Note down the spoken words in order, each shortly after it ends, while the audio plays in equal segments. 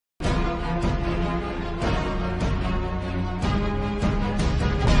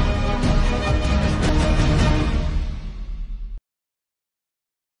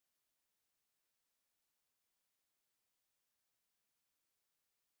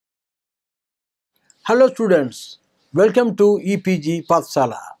Hello students, welcome to EPG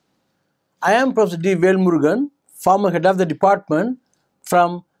Pathsala. I am Professor D. Velmurugan, former head of the department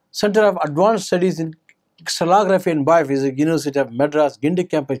from Center of Advanced Studies in Crystallography and Biophysics, University of Madras, Gindi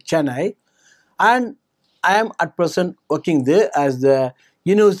campus, Chennai, and I am at present working there as the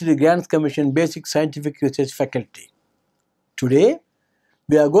University Grants Commission Basic Scientific Research Faculty. Today,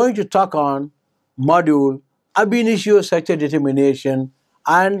 we are going to talk on module Ab-initio structure determination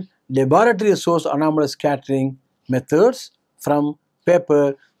and laboratory source anomalous scattering methods from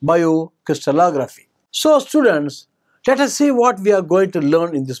paper Biocrystallography. So students, let us see what we are going to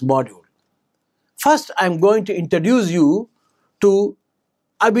learn in this module. First, I am going to introduce you to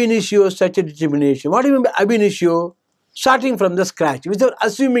Ab-initio structure determination. What do you mean by Ab-initio? Starting from the scratch, without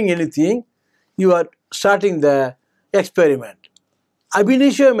assuming anything, you are starting the experiment.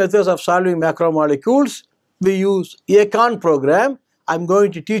 Ab-initio methods of solving macromolecules, we use ACON program. I am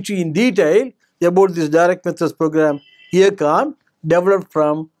going to teach you in detail about this direct methods program ACON, developed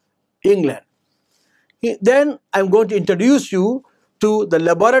from England. Then I am going to introduce you to the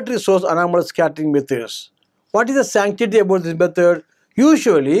laboratory source anomalous scattering methods. What is the sanctity about this method?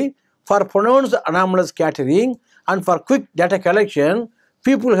 Usually, for pronounced anomalous scattering and for quick data collection,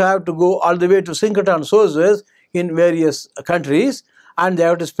 people have to go all the way to synchrotron sources in various countries, and they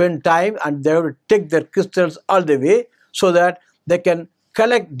have to spend time and they have to take their crystals all the way so that they can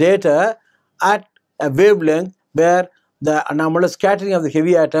collect data at a wavelength where the anomalous scattering of the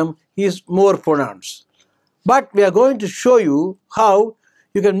heavy atom is more pronounced. But we are going to show you how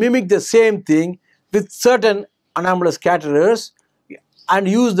you can mimic the same thing with certain anomalous scatterers and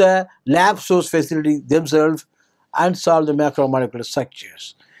use the lab source facility themselves and solve the macromolecular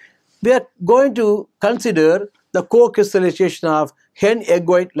structures. We are going to consider the co-crystallization of hen egg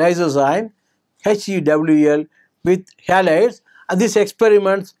white lysozyme HEWL with halides, and these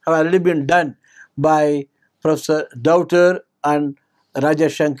experiments have already been done by Professor Daughter and Raja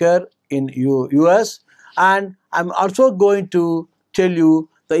Shankar in US, and I'm also going to tell you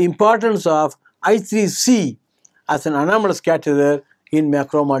the importance of I3C as an anomalous scatterer in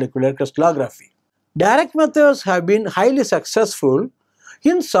macromolecular crystallography. Direct methods have been highly successful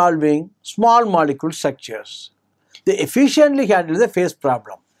in solving small molecule structures. They efficiently handle the phase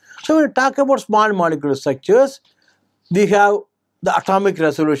problem. So when we talk about small molecular structures, we have the atomic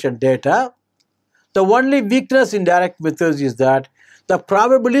resolution data. The only weakness in direct methods is that the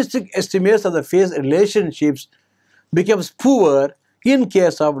probabilistic estimates of the phase relationships becomes poor in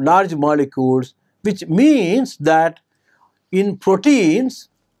case of large molecules, which means that in proteins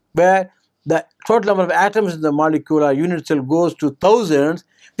where the total number of atoms in the molecule or unit cell goes to thousands,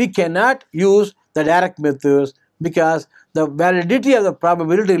 we cannot use the direct methods because the validity of the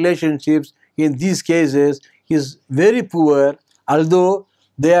probability relationships in these cases is very poor, although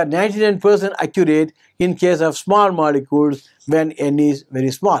they are 99% accurate in case of small molecules when n is very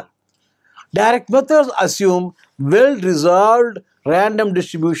small. Direct methods assume well-resolved random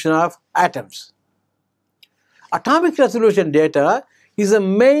distribution of atoms. Atomic resolution data is a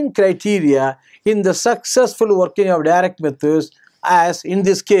main criteria in the successful working of direct methods, as in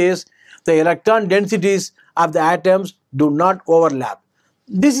this case the electron densities of the atoms do not overlap.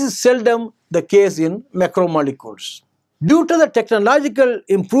 This is seldom the case in macromolecules. Due to the technological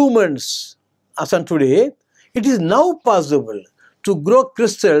improvements as on today, it is now possible to grow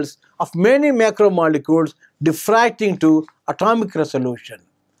crystals of many macromolecules diffracting to atomic resolution.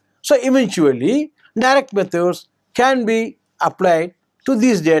 So eventually, direct methods can be applied to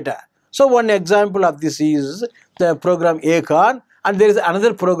these data. So one example of this is the program ACON, and there is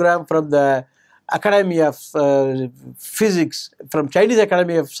another program from the Academy of Physics, from Chinese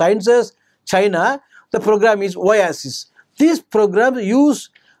Academy of Sciences, China. The program is OASIS. These programs use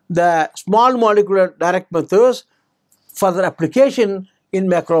the small molecular direct methods for their application in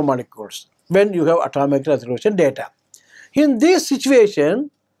macromolecules when you have atomic resolution data. In this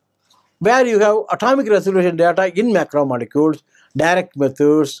situation, where you have atomic resolution data in macromolecules, direct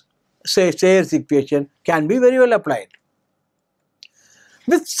methods, say Sayre's equation, can be very well applied.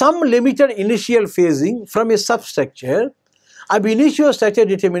 With some limited initial phasing from a substructure, ab-initio structure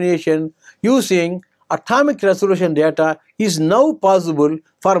determination using atomic resolution data is now possible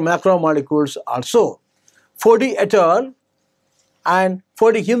for macromolecules also. Fody et al. And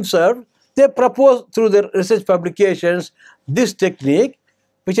Fody himself, they proposed through their research publications this technique,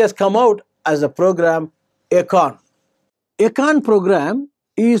 which has come out as a program ACON. ACON program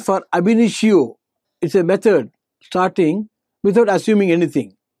is for ab-initio. It's a method starting without assuming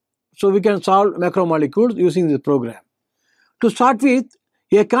anything. So we can solve macromolecules using this program. To start with,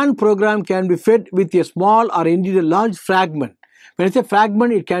 ACON program can be fed with a small or indeed a large fragment When it's a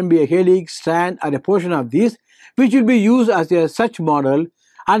fragment, it can be a helix, strand, or a portion of this, which will be used as a such model,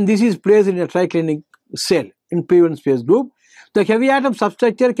 and this is placed in a triclinic cell in P1 space group. The heavy atom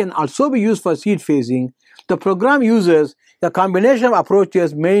substructure can also be used for seed phasing. The program uses a combination of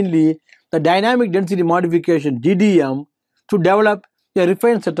approaches, mainly the dynamic density modification (DDM), to develop a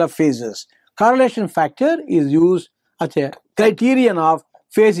refined set of phases. Correlation factor is used as a criterion of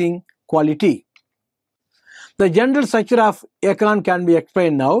phasing quality. The general structure of Econ can be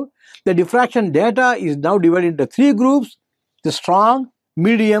explained now. The diffraction data is now divided into three groups: the strong,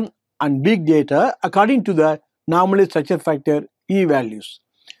 medium, and weak data according to the anomalous structure factor E values.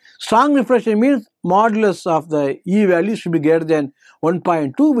 Strong reflection means modulus of the E value should be greater than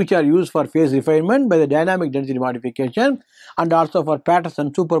 1.2, which are used for phase refinement by the dynamic density modification and also for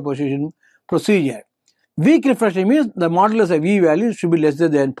Patterson superposition procedure. Weak reflection means the modulus of E value should be less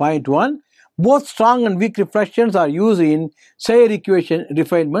than 0.1. Both strong and weak reflections are used in Sayre equation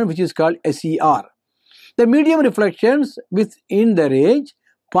refinement, which is called SER. The medium reflections within the range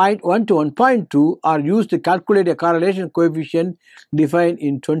 0.1 to 1.2 are used to calculate a correlation coefficient defined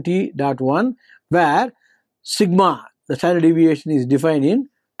in 20.1, where sigma, the standard deviation, is defined in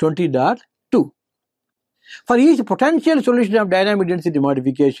 20.2. For each potential solution of dynamic density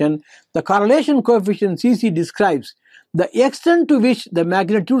modification, the correlation coefficient CC describes the extent to which the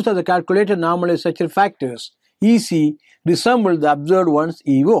magnitudes of the calculated anomalous structure factors EC resemble the observed ones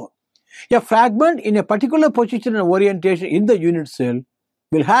EO. A fragment in a particular position and orientation in the unit cell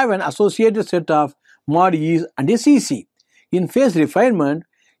will have an associated set of mod E's and a CC. In phase refinement,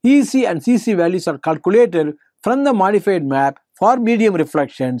 EC and CC values are calculated from the modified map for medium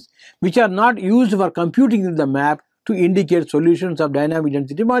reflections, which are not used for computing in the map to indicate solutions of dynamic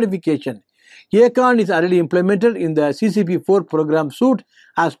density modification. Econ is already implemented in the CCP4 program suite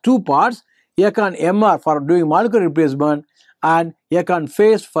as two parts: Econ MR for doing molecular replacement and Econ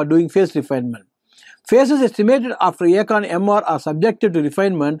phase for doing phase refinement. Phases estimated after Econ MR are subjected to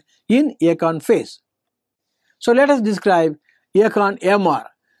refinement in Econ phase. So let us describe Econ MR.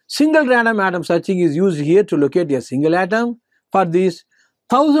 Single random atom searching is used here to locate a single atom. For this,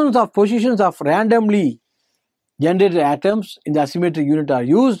 thousands of positions of randomly generated atoms in the asymmetric unit are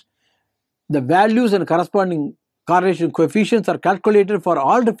used. The values and corresponding correlation coefficients are calculated for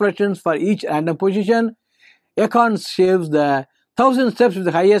all reflections for each random position. Econ saves the 1000 steps with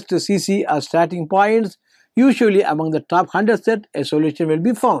the highest CC as starting points. Usually among the top 100 set, a solution will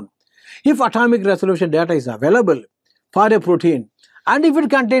be found. If atomic resolution data is available for a protein, and if it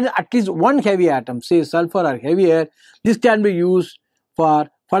contains at least one heavy atom, say sulfur or heavier, this can be used for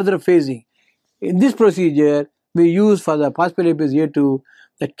further phasing. In this procedure, we use for the phospholipase A2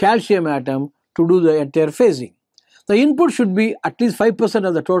 the calcium atom to do the entire phasing. The input should be at least 5%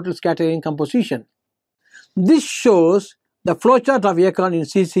 of the total scattering composition. This shows the flowchart of Econ in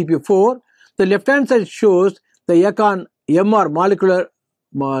CCP4. The left hand side shows the Econ MR molecular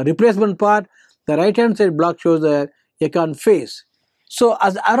replacement part. The right hand side block shows the Econ phase. So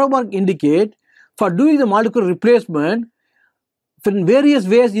as the arrow mark indicate, for doing the molecular replacement, in various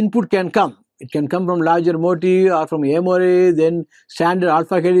ways input can come. It can come from larger motif or from amory, then standard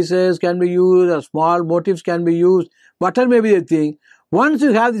alpha helices can be used, or small motifs can be used, whatever may be the thing. Once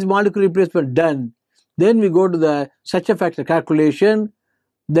you have this molecular replacement done, then we go to the structure factor calculation,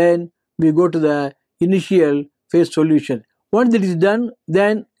 then we go to the initial phase solution. Once it is done,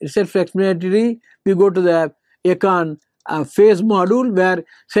 then it's self-explanatory. We go to the Econ phase module where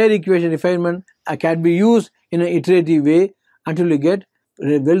Sayre equation refinement can be used in an iterative way until we get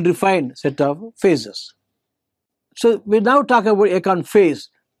a well-defined set of phases. So we now talk about Econ phase.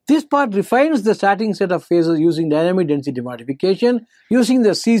 This part refines the starting set of phases using dynamic density modification, using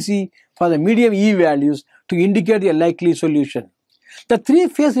the CC for the medium E values to indicate a likely solution. The three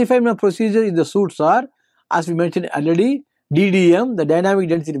phase refinement procedures in the suits are, as we mentioned already, DDM, the dynamic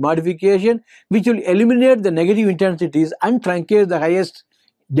density modification, which will eliminate the negative intensities and truncate the highest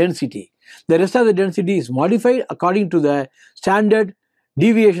density. The rest of the density is modified according to the standard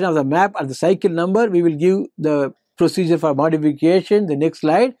deviation of the map at the cycle number. We will give the procedure for modification, the next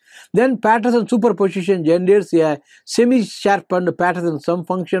slide. Then Patterson superposition generates a semi-sharpened Patterson sum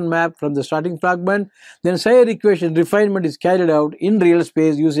function map from the starting fragment. Then Sayre equation refinement is carried out in real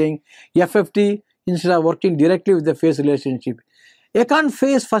space using FFT instead of working directly with the phase relationship. Econ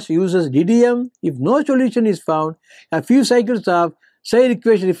phase first uses DDM. If no solution is found, a few cycles of Sayre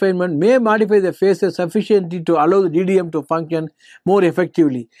equation refinement may modify the phases sufficiently to allow the DDM to function more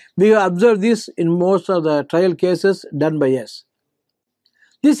effectively. We have observed this in most of the trial cases done by us.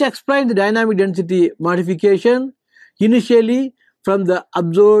 This explains the dynamic density modification. Initially, from the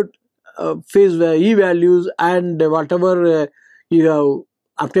observed phase E values and whatever you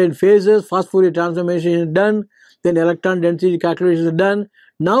have obtained phases, fast Fourier transformation is done, then electron density calculation is done.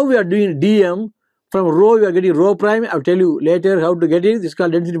 Now we are doing DM. From rho you are getting rho prime. I'll tell you later how to get it. This is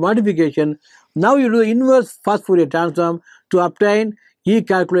called density modification. Now you do the inverse fast Fourier transform to obtain E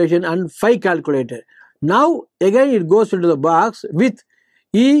calculation and phi calculator. Now again it goes into the box with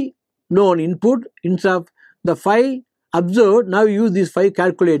E known input instead of the phi observed. Now you use this phi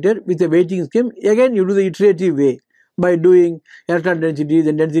calculator with a weighting scheme. Again you do the iterative way by doing electron density,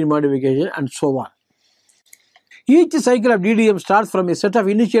 then density modification and so on. Each cycle of DDM starts from a set of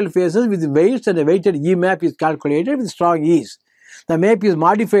initial phases with weights, and a weighted E map is calculated with strong E's. The map is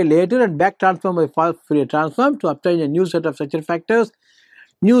modified later and back transformed by fast Fourier transform to obtain a new set of structure factors.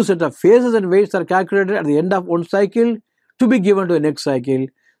 New set of phases and weights are calculated at the end of one cycle to be given to the next cycle.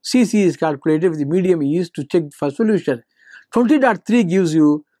 CC is calculated with the medium E's to check for solution. 20.3 gives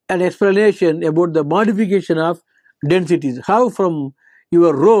you an explanation about the modification of densities. How from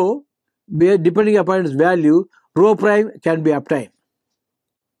your rho, depending upon its value, rho prime can be obtained.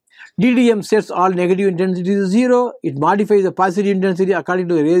 DDM sets all negative intensities to 0. It modifies the positive intensity according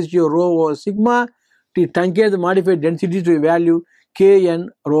to the ratio rho over sigma. It truncates the modified density to a value kn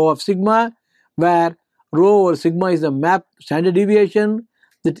rho of sigma, where rho over sigma is the map standard deviation.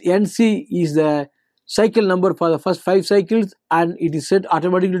 That NC is the cycle number for the first 5 cycles, and it is set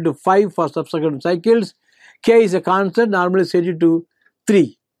automatically to 5 for subsequent cycles. K is a constant, normally set to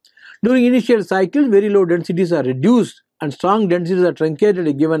 3. During initial cycles, very low densities are reduced and strong densities are truncated at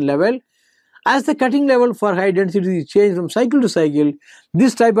a given level. As the cutting level for high density is changed from cycle to cycle,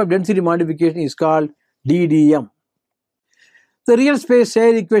 this type of density modification is called DDM. The real space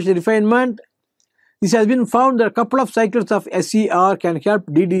Sayre equation refinement. This has been found that a couple of cycles of SER can help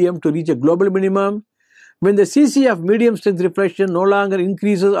DDM to reach a global minimum. When the CC of medium strength reflection no longer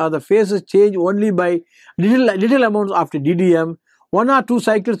increases or the phases change only by little amounts after DDM, 1 or 2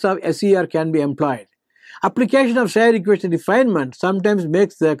 cycles of SER can be employed. Application of Sayre equation refinement sometimes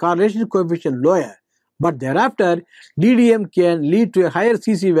makes the correlation coefficient lower, but thereafter DDM can lead to a higher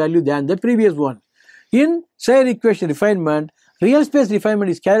CC value than the previous one. In Sayre equation refinement, real space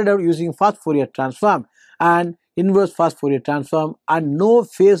refinement is carried out using fast Fourier transform and inverse fast Fourier transform, and no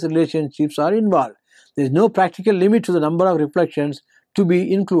phase relationships are involved. There is no practical limit to the number of reflections to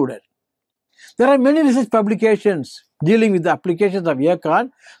be included. There are many research publications dealing with the applications of Econ.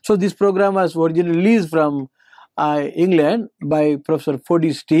 So this program was originally released from England by Professor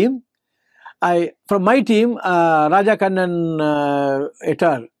Fodi's team. From my team, Raja Kannan et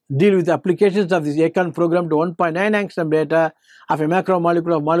al. Deal with the applications of this Econ program to 1.9 angstrom data of a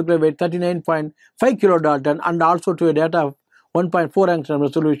macromolecule of molecular weight 39.5 kilodalton, and also to a data of 1.4 angstrom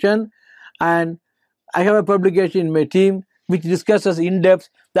resolution. And I have a publication in my team which discusses in depth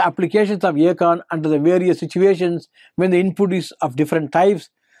the applications of Econ under the various situations when the input is of different types.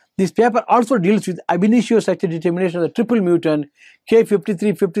 This paper also deals with Ab-initio structure determination of the triple mutant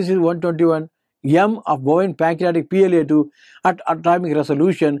K53, 56, 121 M of bovine pancreatic PLA2 at atomic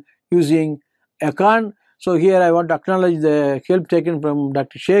resolution using Econ. So here I want to acknowledge the help taken from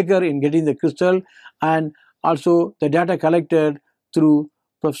Dr. Shekhar in getting the crystal, and also the data collected through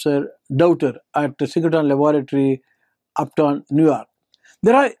Professor Daughter at the Synchrotron Laboratory, Uptown, New York.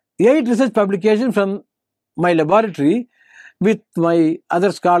 There are 8 research publications from my laboratory with my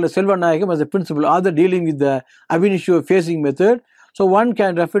other scholar Selva Nayakam as a principal author dealing with the Ab-initio phasing method. So one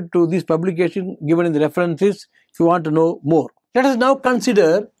can refer to these publications given in the references if you want to know more. Let us now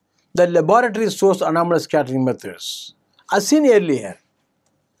consider the laboratory source anomalous scattering methods. As seen earlier,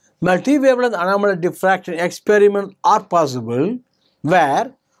 multi-wavelength anomalous diffraction experiments are possible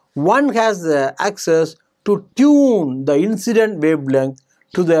where one has the access to tune the incident wavelength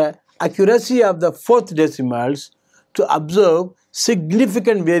to the accuracy of the 4th decimals to observe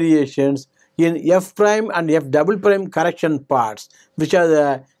significant variations in F prime and F double prime correction parts, which are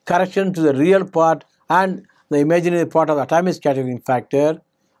the correction to the real part and the imaginary part of the atomic scattering factor,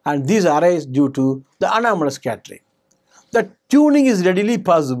 and these arise due to the anomalous scattering. The tuning is readily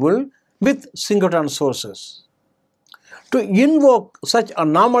possible with synchrotron sources. To invoke such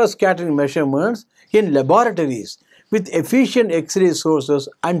anomalous scattering measurements in laboratories with efficient X-ray sources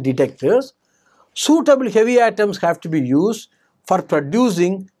and detectors, suitable heavy atoms have to be used for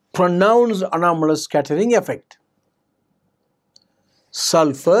producing pronounced anomalous scattering effect.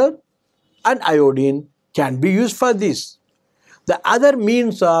 Sulfur and iodine can be used for this. The other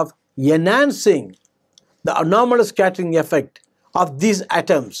means of enhancing the anomalous scattering effect of these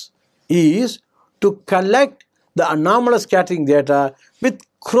atoms is to collect the anomalous scattering data with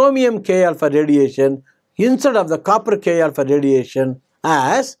chromium K alpha radiation instead of the copper K alpha radiation,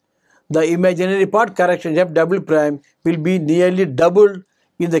 as the imaginary part correction F double prime will be nearly doubled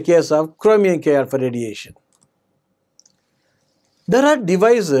in the case of chromium K alpha radiation. There are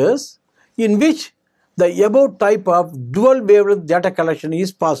devices in which the above type of dual wavelength data collection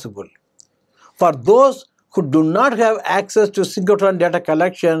is possible. For those who do not have access to synchrotron data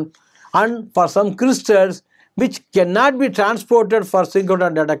collection and for some crystals which cannot be transported for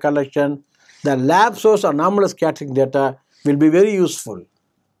synchrotron data collection, the lab source anomalous scattering data will be very useful.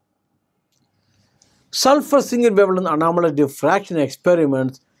 Sulfur single wavelength anomalous diffraction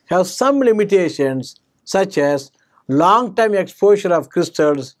experiments have some limitations such as long time exposure of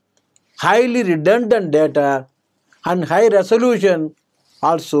crystals, highly redundant data and high resolution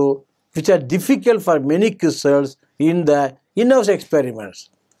also, which are difficult for many crystals in the in-house experiments.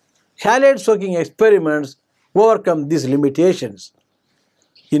 Halide soaking experiments overcome these limitations.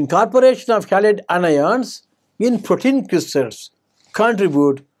 Incorporation of halide anions in protein crystals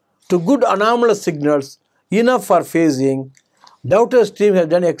contribute to good anomalous signals enough for phasing. Daughter's team has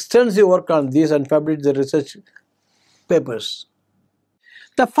done extensive work on this and published the research papers.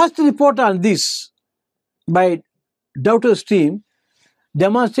 The first report on this by Daughter's team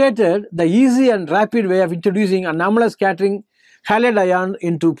demonstrated the easy and rapid way of introducing anomalous scattering halide ion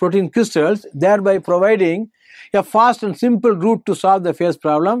into protein crystals, thereby providing a fast and simple route to solve the phase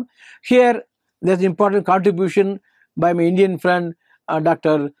problem. Here, there is an important contribution by my Indian friend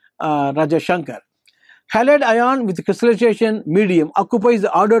Dr. Rajesh Shankar. Halide ion with crystallization medium occupies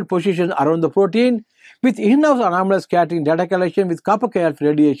the ordered position around the protein. With in-house anomalous scattering data collection with copper K alpha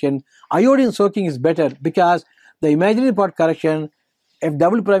radiation, iodine soaking is better because the imaginary part correction F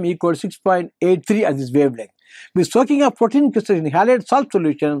double prime equals 6.83 at this wavelength. With soaking of protein crystals in halide salt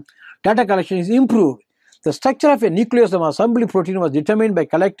solution, data collection is improved. The structure of a nucleosome assembly protein was determined by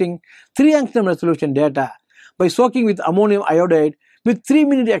collecting 3 angstrom resolution data by soaking with ammonium iodide with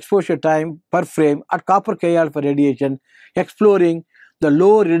 3-minute exposure time per frame at copper K alpha radiation, exploring the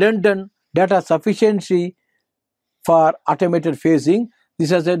low redundant data sufficiency for automated phasing. This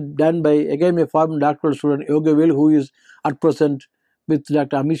has been done by again my former doctoral student Yogavel, who is at present with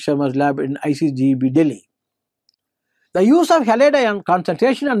Dr. Amit Sharma's lab in ICGEB Delhi. The use of halide ion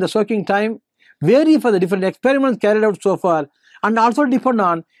concentration and the soaking time vary for the different experiments carried out so far and also depend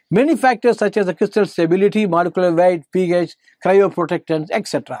on many factors such as the crystal stability, molecular weight, pH, cryoprotectants,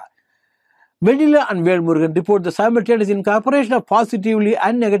 etc. Vedila and Velmurugan report the simultaneous incorporation of positively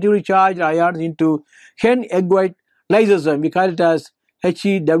and negatively charged ions into hen egg white lysosome. We call it as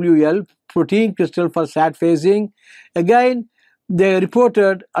HEWL, protein crystal for SAT phasing. Again, they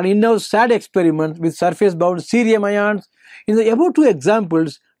reported an in-house SAT experiment with surface-bound cerium ions. In the above two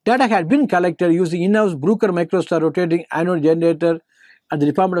examples, data had been collected using in-house Bruker microstar rotating anode generator at the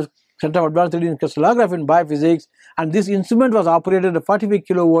Department of Center of Advanced Studies in Crystallography and Biophysics, and this instrument was operated at 45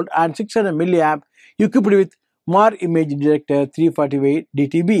 kV and 600 milliamp, equipped with MAR image detector 345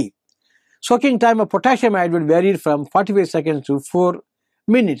 dTB. Soaking time of potassium iodide varied from 45 seconds to 4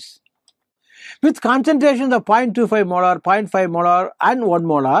 minutes. With concentrations of 0.25 molar, 0.5 molar and 1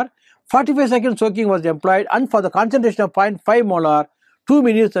 molar, 45 seconds soaking was employed, and for the concentration of 0.5 molar, 2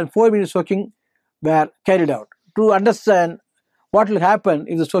 minutes and 4 minutes soaking were carried out. To understand what will happen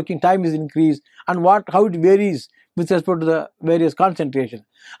if the soaking time is increased and how it varies with respect to the various concentrations.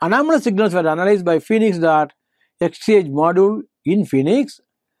 Anomalous signals were analyzed by Phoenix.exchange module in Phoenix.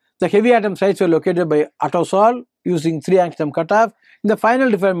 The heavy atom sites were located by Autosol using 3 angstrom cutoff. In the final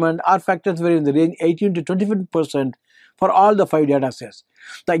development, R factors were in the range 18 to 25% for all the 5 data sets.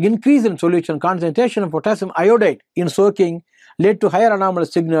 The increase in solution concentration of potassium iodide in soaking led to higher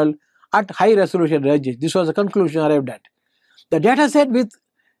anomalous signal at high resolution ranges. This was the conclusion arrived at. The data set with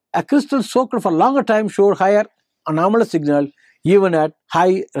a crystal soaked for longer time showed higher anomalous signal even at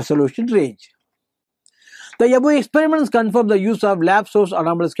high resolution range. The above experiments confirm the use of lab source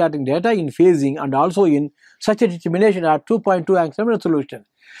anomalous scattering data in phasing and also in such a determination at 2.2 angstrom resolution.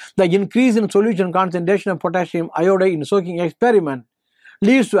 The increase in solution concentration of potassium iodide in soaking experiment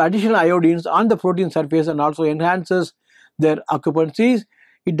leads to additional iodines on the protein surface and also enhances their occupancies.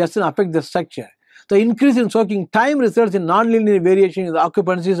 It doesn't affect the structure. The increase in soaking time results in nonlinear variation in the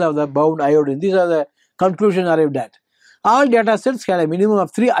occupancies of the bound iodine. These are the conclusions arrived at. All data sets had a minimum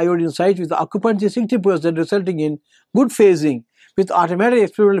of 3 iodine sites with occupancy 60%, resulting in good phasing with automatic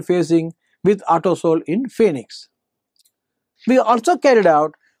experimental phasing with Autosol in Phoenix. We also carried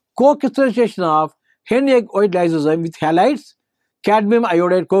out co-crystallization of hen egg white lysosome with halides. Cadmium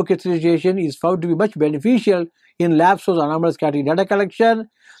iodide co-crystallization is found to be much beneficial in lab source anomalous scattering data collection.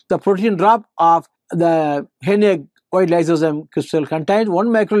 The protein drop of the hen egg white lysosome crystal contains 1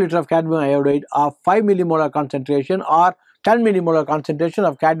 microliter of cadmium iodide of 5 millimolar concentration or 10 millimolar concentration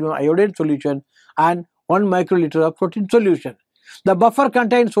of cadmium iodide solution and 1 microliter of protein solution. The buffer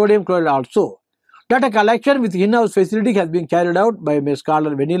contains sodium chloride also. Data collection with in-house facility has been carried out by my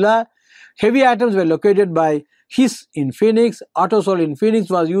scholar Vanilla. Heavy atoms were located by his in Phoenix. Autosol in Phoenix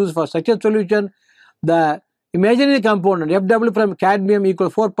was used for such a solution. The imaginary component FW prime cadmium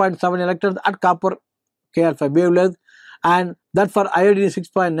equals 4.7 electrons at copper K alpha wavelength, and that for iodine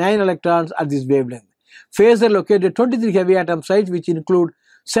 6.9 electrons at this wavelength. Phaser located 23 heavy atom sites which include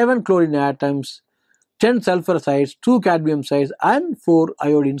 7 chlorine atoms, 10 sulfur sites, 2 cadmium sites and 4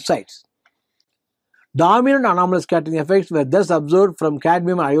 iodine sites. Dominant anomalous scattering effects were thus observed from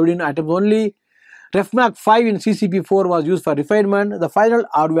cadmium and iodine atoms only. RefMach 5 in CCP4 was used for refinement. The final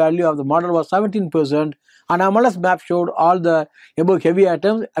R value of the model was 17%. Anomalous map showed all the above heavy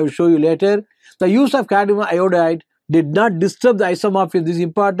atoms. I will show you later. The use of cadmium iodide did not disturb the isomorphism. This is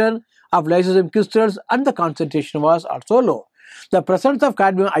important of lysozyme crystals, and the concentration was also low. The presence of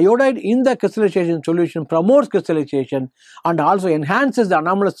cadmium iodide in the crystallization solution promotes crystallization and also enhances the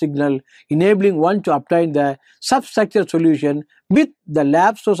anomalous signal, enabling one to obtain the substructure solution with the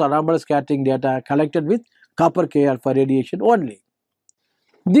lab source anomalous scattering data collected with copper K alpha radiation only.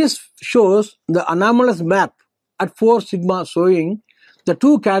 This shows the anomalous map at 4 sigma, showing the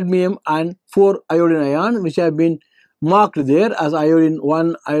 2 cadmium and 4 iodine ions which have been marked there as iodine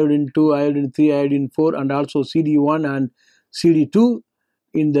 1, iodine 2, iodine 3, iodine 4, and also CD1 and CD2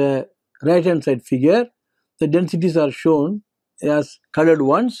 in the right hand side figure. The densities are shown as colored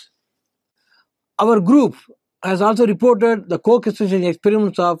ones. Our group has also reported the co-crystallization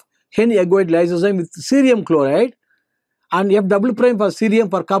experiments of hen egg white lysozyme with cerium chloride, and F double prime for cerium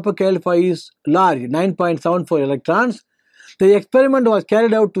for copper K alpha is large, 9.74 electrons. The experiment was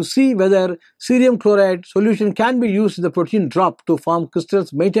carried out to see whether cerium chloride solution can be used in the protein drop to form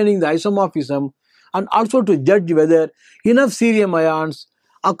crystals maintaining the isomorphism, and also to judge whether enough cerium ions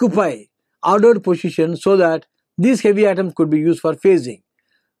occupy ordered positions so that these heavy atoms could be used for phasing.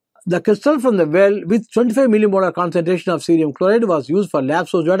 The crystal from the well with 25 millimolar concentration of cerium chloride was used for lab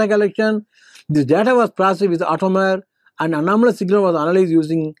source data collection. This data was processed with atomer, and anomalous signal was analyzed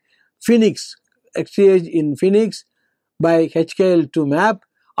using Phoenix exchange in Phoenix by HKL2 map.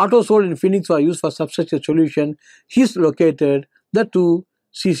 Autosol in Phoenix was used for substructure solution. His located the 2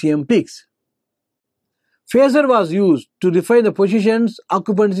 CCM peaks. Phaser was used to refine the positions,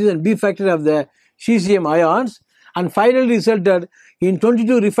 occupancies and B factor of the cesium ions, and finally resulted in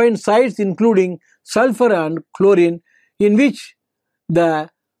 22 refined sites including sulfur and chlorine, in which the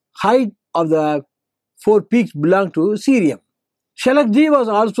height of the 4 peaks belong to cerium. Shellac G was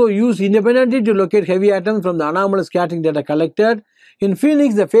also used independently to locate heavy atoms from the anomalous scattering data collected. In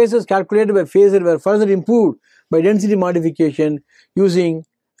Phoenix, the phases calculated by Phaser were further improved by density modification using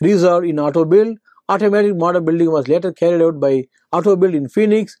resolve in AutoBuild. Automatic model building was later carried out by AutoBuild in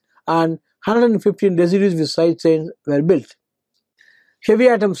Phoenix, and 115 residues with side chains were built. Heavy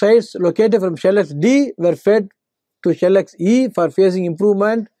atom sites located from Shellac D were fed to Shellac E for phasing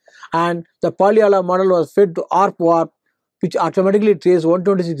improvement, and the polyala model was fed to ARP-WARP, which automatically traced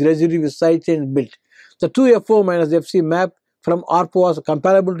 126 residue with side chains built. The 2FO minus FC map from ARP was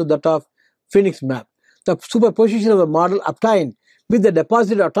comparable to that of Phoenix map. The superposition of the model obtained with the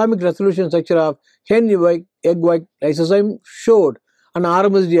deposited atomic resolution structure of hen egg white lysozyme showed an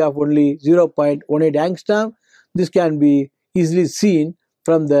RMSD of only 0.18 angstrom. This can be easily seen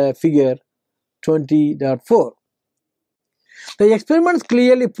from the figure 20.4. The experiments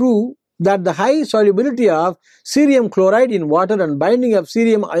clearly prove that the high solubility of cerium chloride in water and binding of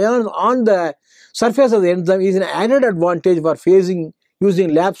cerium ions on the surface of the enzyme is an added advantage for phasing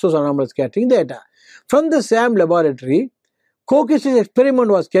using lab source anomalous scattering data. From the same laboratory, co-crystallization experiment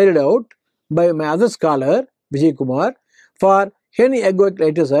was carried out by my other scholar, Vijay Kumar, for hen egg white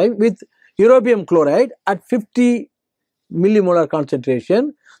lysozyme with europium chloride at 50 millimolar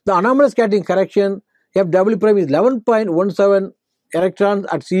concentration. The anomalous scattering correction FW prime is 11.17 electrons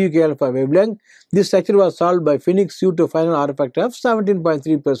at CUK alpha wavelength. This structure was solved by Phoenix due to final R factor of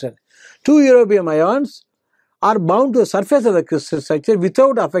 17.3%. 2 europium ions are bound to the surface of the crystal structure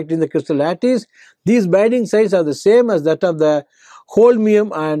without affecting the crystal lattice. These binding sites are the same as that of the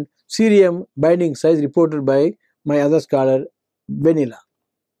holmium and cerium binding sites reported by my other scholar Vanilla.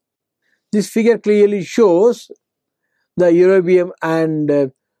 This figure clearly shows the europium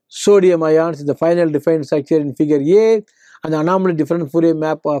and sodium ions in the final defined structure in figure A, and the anomaly different Fourier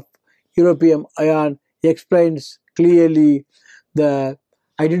map of europium ion explains clearly the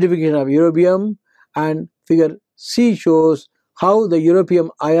identification of europium, and figure C shows how the europium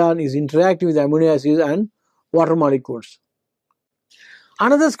ion is interacting with amino acids and water molecules.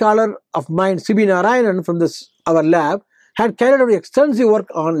 Another scholar of mine, C.B. Narayanan from our lab, had carried out extensive work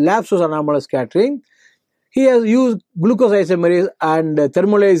on lab source anomalous scattering. He has used glucose isomerase and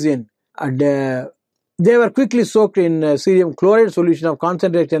thermolysine, and they were quickly soaked in cerium chloride solution of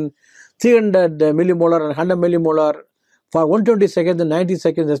concentration 300 millimolar and 100 millimolar for 120 seconds and 90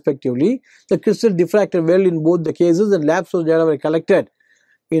 seconds respectively. The crystal diffracted well in both the cases, and lab source data were collected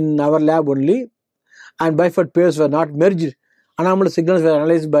in our lab only, and Biefeld pairs were not merged. Anomalous signals were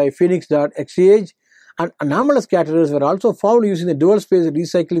analyzed by Phoenix.XCH, and anomalous scatterers were also found using the dual space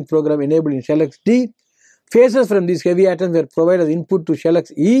recycling program enabled in ShellXD. Phases from these heavy atoms were provided as input to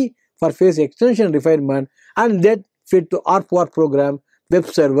ShellXE for phase extension refinement, and that fit to ARP-WARP program web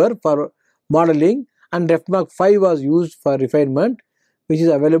server for modeling, and RefMark5 was used for refinement, which is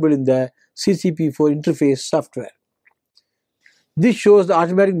available in the CCP4 interface software. This shows the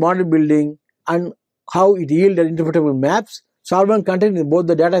automatic model building and how it yielded interpretable maps. Solvent content in both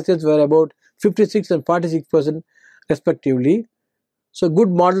the datasets were about 56 and 46% respectively. So good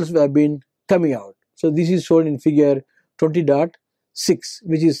models have been coming out. So this is shown in figure 20.6,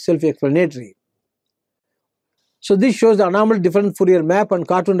 which is self-explanatory. So this shows the anomalous difference Fourier map and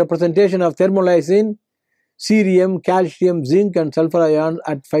cartoon representation of thermolysine, cerium, calcium, zinc and sulfur ions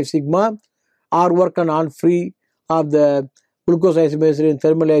at 5 sigma. Our work on free of the glucose isomerase in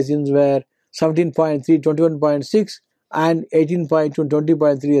thermolysines were 17.3, 21.6 and 18.2 and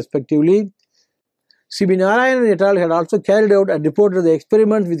 20.3 respectively. C.B. Narayanan et al. Had also carried out and reported the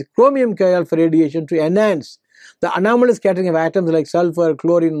experiments with chromium K-alpha radiation to enhance the anomalous scattering of atoms like sulfur,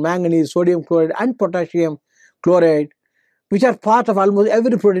 chlorine, manganese, sodium chloride and potassium chloride, which are part of almost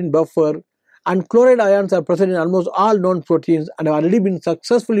every protein buffer, and chloride ions are present in almost all known proteins and have already been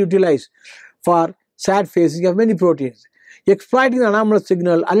successfully utilized for SAD phasing of many proteins. Exploiting the anomalous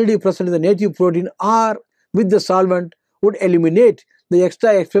signal already present in the native protein or with the solvent would eliminate the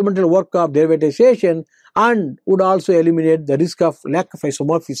extra experimental work of derivatization and would also eliminate the risk of lack of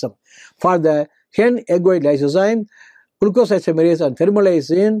isomorphism. For the hen-egoid lysozyme, glucose isomerase and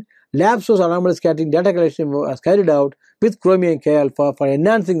thermolysine, lab source anomalous scattering data collection was carried out with chromium K-alpha for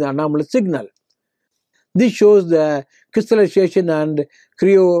enhancing the anomalous signal. This shows the crystallization and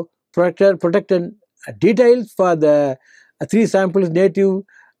cryoprotectant details for the three samples: native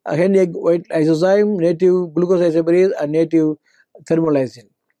hen-egoid lysozyme, native glucose isomerase and native thermolysine.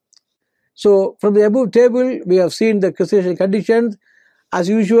 So from the above table, we have seen the crystallization conditions. As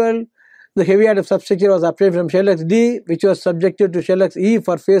usual, the heavy atom substructure was obtained from ShellXD, which was subjected to ShellXE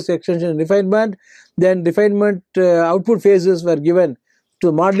for phase extension and refinement. Then refinement output phases were given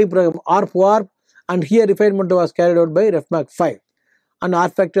to modeling program ARP-WARP, and here refinement was carried out by RefMark5, and R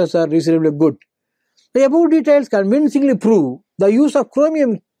factors are reasonably good. The above details convincingly prove the use of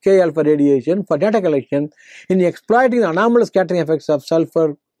chromium K-alpha radiation for data collection in exploiting the anomalous scattering effects of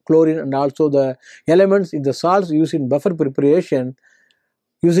sulfur, chlorine and also the elements in the salts used in buffer preparation,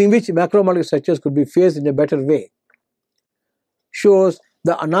 using which macromolecular structures could be phased in a better way. Shows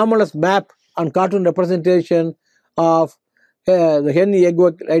the anomalous map and cartoon representation of the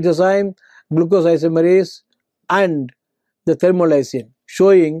hen-egoic lysozyme, glucose isomerase and the thermolysine,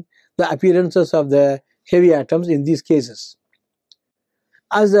 showing the appearances of the heavy atoms in these cases.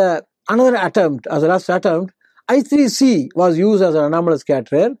 As another attempt, as a last attempt, I3C was used as an anomalous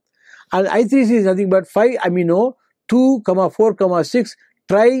scatterer, and I3C is nothing but 5-amino 2,4,6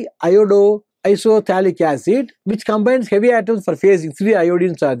 tri-iodo-isothalic acid, which combines heavy atoms for phasing. 3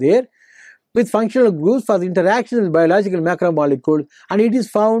 iodines are there with functional groups for the interaction with biological macromolecules, and it is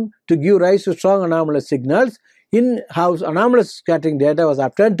found to give rise to strong anomalous signals. In-house anomalous scattering data was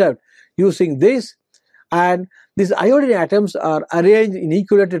obtained using this, and these iodine atoms are arranged in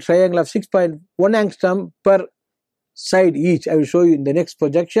equilateral triangle of 6.1 angstrom per side each. I will show you in the next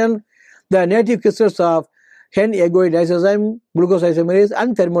projection. The native crystals of hen-egoid lysozyme, glucose isomerase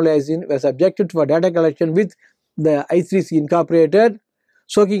and thermolysine were subjected for data collection with the I3C incorporated.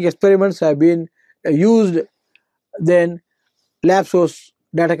 Soaking experiments have been used. Then lab source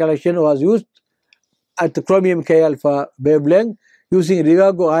data collection was used at the chromium K-alpha wavelength using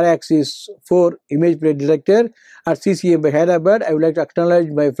Rigago R-axis 4 image plate detector at CCM by Hyderabad. I would like to acknowledge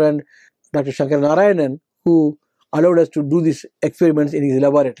my friend Dr. Shankar Narayanan, who allowed us to do these experiments in his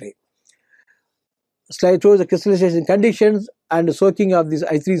laboratory. Slide shows the crystallization conditions and soaking of this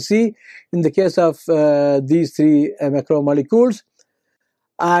I3C in the case of these three macromolecules,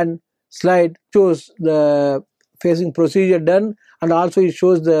 and slide shows the phasing procedure done, and also it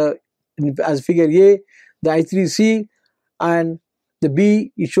shows the, as figure A, the I3C, and the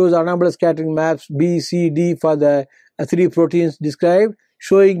B, it shows anomalous scattering maps B, C, D for the three proteins described,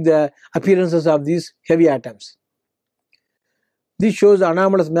 showing the appearances of these heavy atoms. This shows the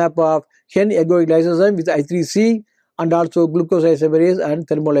anomalous map of hen-egoic lysozyme with I3C, and also glucose isomerase and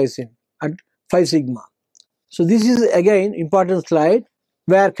thermolysin at 5 sigma. So this is again important slide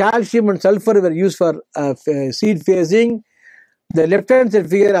where calcium and sulfur were used for seed phasing. The left-hand side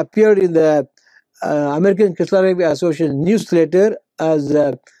figure appeared in the American Crystallography Association newsletter as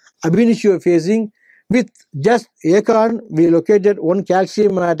Ab-initio phasing. With just acorn, we located one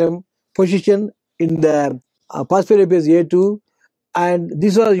calcium atom position in the phosphate base A2, and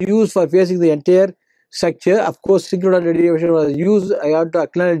this was used for phasing the entire structure. Of course, synchronous radiation was used. I have to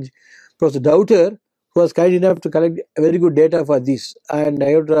acknowledge Professor Daughter, who was kind enough to collect very good data for this, and I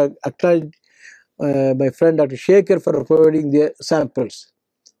have to acknowledge my friend Dr. Shekhar for providing the samples.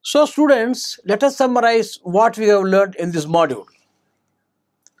 So students, let us summarize what we have learned in this module.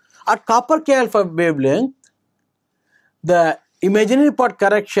 At copper K alpha wavelength, the imaginary part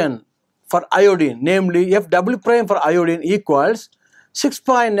correction for iodine, namely F double prime for iodine equals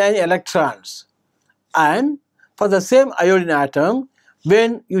 6.9 electrons, and for the same iodine atom,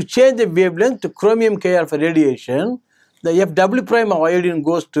 when you change the wavelength to chromium K alpha radiation, the F double prime of iodine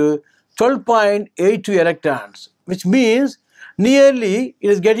goes to 12.82 electrons, which means nearly it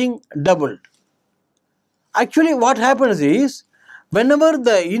is getting doubled. Actually, what happens is, whenever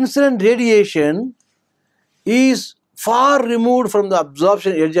the incident radiation is far removed from the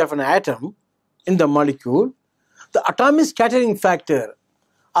absorption edge of an atom in the molecule, the atomic scattering factor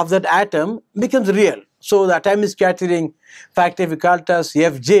of that atom becomes real. So the atomic scattering factor, if you call it as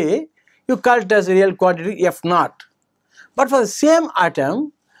Fj, you call it as a real quantity F naught. But for the same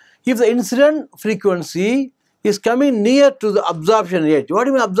atom, if the incident frequency is coming near to the absorption edge, what do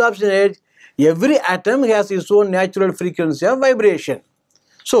you mean absorption edge? Every atom has its own natural frequency of vibration.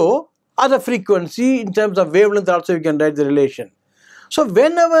 So, or the frequency in terms of wavelength also you can write the relation. So,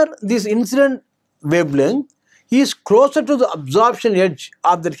 whenever this incident wavelength is closer to the absorption edge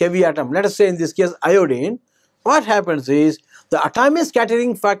of that heavy atom, let us say in this case iodine, what happens is the atomic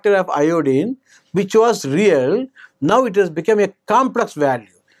scattering factor of iodine, which was real, now it has become a complex value.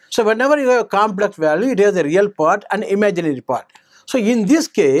 So, whenever you have a complex value, it has a real part and imaginary part. So, in this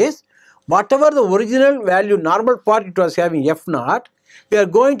case, whatever the original value normal part it was having F naught, we are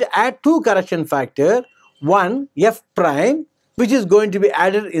going to add two correction factor, one F prime, which is going to be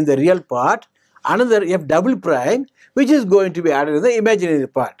added in the real part, another F double prime, which is going to be added in the imaginary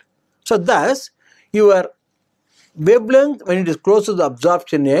part. So thus, your wavelength when it is close to the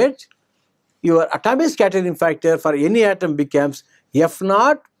absorption edge, your atomic scattering factor for any atom becomes F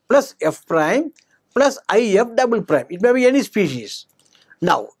naught plus F prime plus IF double prime. It may be any species.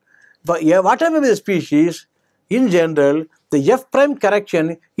 Now, whatever the species, in general, the F prime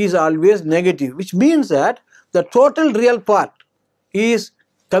correction is always negative, which means that the total real part is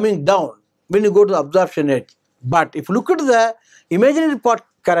coming down when you go to the absorption edge. But if you look at the imaginary part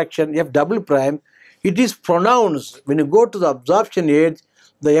correction, F double prime, it is pronounced. When you go to the absorption edge,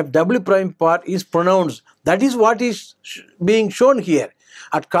 the F double prime part is pronounced. That is what is being shown here.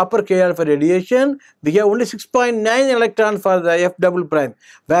 At copper K alpha radiation, we have only 6.9 electrons for the F double prime,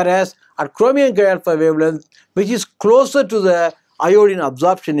 whereas at chromium K alpha wavelength, which is closer to the iodine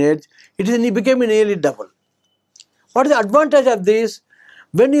absorption edge, it is becoming nearly double. What is the advantage of this?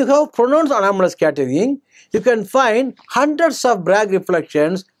 When you have pronounced anomalous scattering, you can find hundreds of Bragg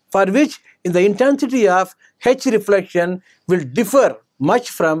reflections for which in the intensity of H reflection will differ much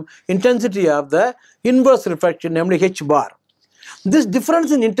from intensity of the inverse reflection, namely H bar. This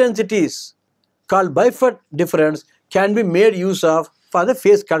difference in intensities, called Biophysics difference, can be made use of for the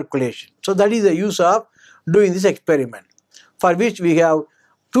phase calculation. So that is the use of doing this experiment, for which we have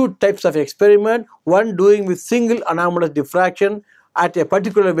two types of experiment, one doing with single anomalous diffraction at a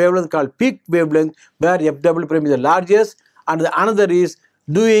particular wavelength called peak wavelength, where F double prime is the largest, and the another is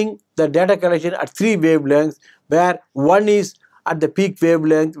doing the data collection at three wavelengths, where one is at the peak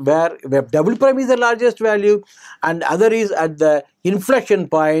wavelength where F double prime is the largest value, and other is at the inflection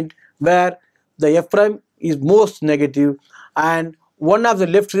point where the F prime is most negative, and one of the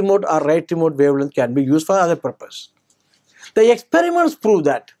left remote or right remote wavelength can be used for other purpose. The experiments prove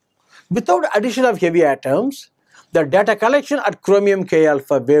that without addition of heavy atoms, the data collection at chromium K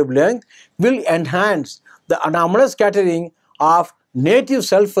alpha wavelength will enhance the anomalous scattering of native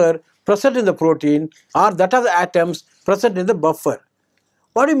sulfur present in the protein or that of the atoms present in the buffer.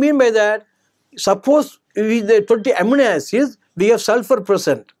 What do you mean by that? Suppose with the 20 amino acids, we have sulfur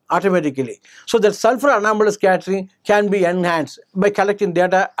present automatically. So that sulfur anomalous scattering can be enhanced by collecting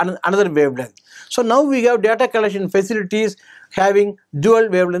data on another wavelength. So now we have data collection facilities having dual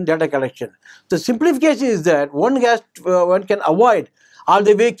wavelength data collection. The simplification is that one can avoid all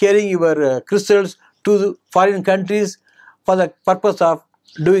the way carrying your crystals to foreign countries for the purpose of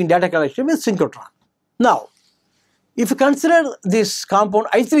doing data collection with synchrotron. Now, If you consider this compound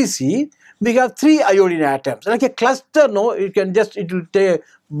I3C, we have 3 iodine atoms. Like a cluster, no, it will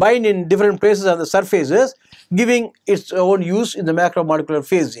bind in different places on the surfaces, giving its own use in the macromolecular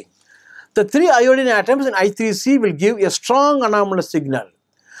phasing. The 3 iodine atoms in I3C will give a strong anomalous signal.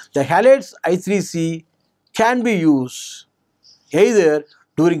 The halides I3C can be used either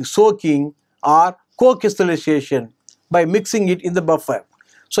during soaking or co-crystallization by mixing it in the buffer.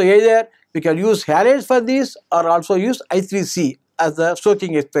 So either we can use halides for this or also use I3C as the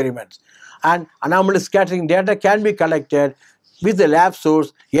soaking experiments. And anomalous scattering data can be collected with the lab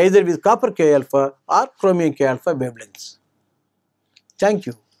source either with copper K alpha or chromium K alpha wavelengths. Thank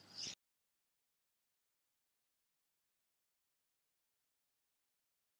you.